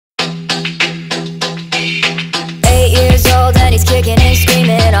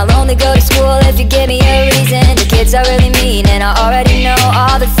only go to school if you give me a reason. The kids are really mean and I already know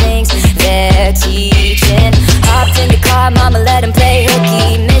all the things they're teaching. Hopped in the car, mama let him play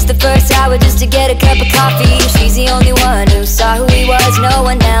hooky. Missed the first hour just to get a cup of coffee. She's the only one who saw who he was, no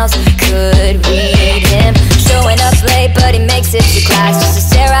one else could read him. Showing up late but he makes it to class just to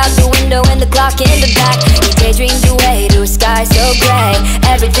stare out the window and the clock in the back. He daydreams away to a sky so gray.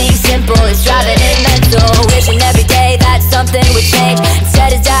 Everything simple is driving him mental. Wishing every day that something would change.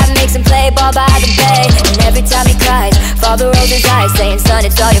 Instead his dad makes him play ball by the bay. And every time he cries, father rolls his eyes saying, son,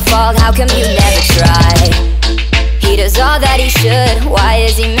 it's all your fault, how come you never try? He does all that he should, why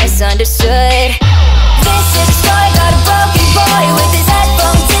is he misunderstood? This is a story about a broken boy with his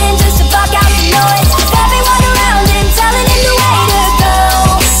headphones in just to block out the noise. Everyone around him telling him the way to go.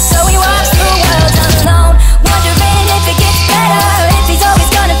 So he walks through the world alone, wondering if it gets better, if he's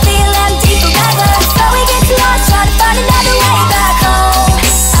always gonna feel empty forever. So he gets lost trying to find another way back home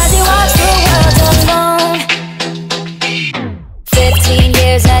as he walks through the world alone. 15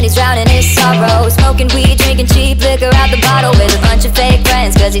 years and he's drowning his sorrow, smoking weed, drinking cheap liquor out the bottle with a bunch of fake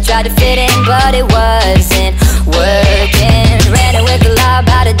friends, cause he tried to fit in but it wasn't working. Ran it with the law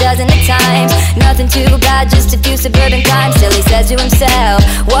about a dozen of times, nothing too bad, just a few suburban crimes. Still he says to himself,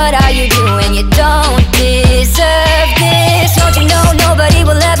 what are you doing? You don't deserve this. Don't you know nobody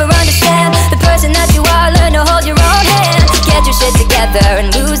will ever understand the person that you are? Learn to hold your own hand, get your shit together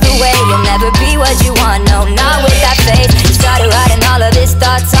and lose the way. You'll never be what you want, no, not with that face. He started writing all of his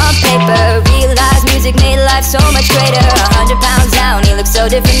thoughts on paper, realized music made life so much greater. 100 pounds down, he looks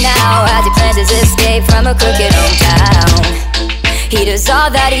so different now as he plans his escape from a crooked hometown. He does all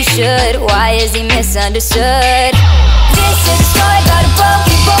that he should, why is he misunderstood? This is a story about a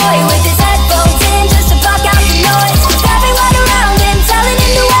broken boy with his headphones in just to block out the noise. Everyone around him telling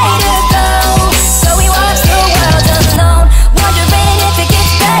him the way to go. So he walks through the world alone, wondering if it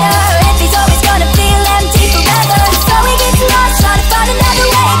gets better, if he's always gonna feel empty forever. So he gets lost trying to find another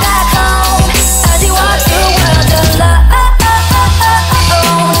way back home as he walks through the world alone.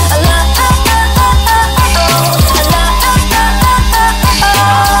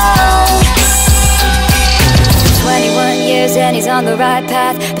 21 years and he's on the right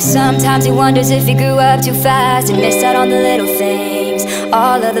path, but sometimes he wonders if he grew up too fast and missed out on the little things,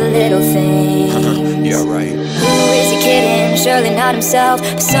 all of the little things. Yeah, right. Who is he kidding? Surely not himself.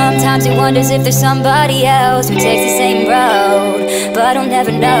 But sometimes he wonders if there's somebody else who takes the same road, but he'll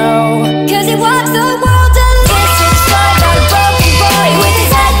never know, cause he walks the world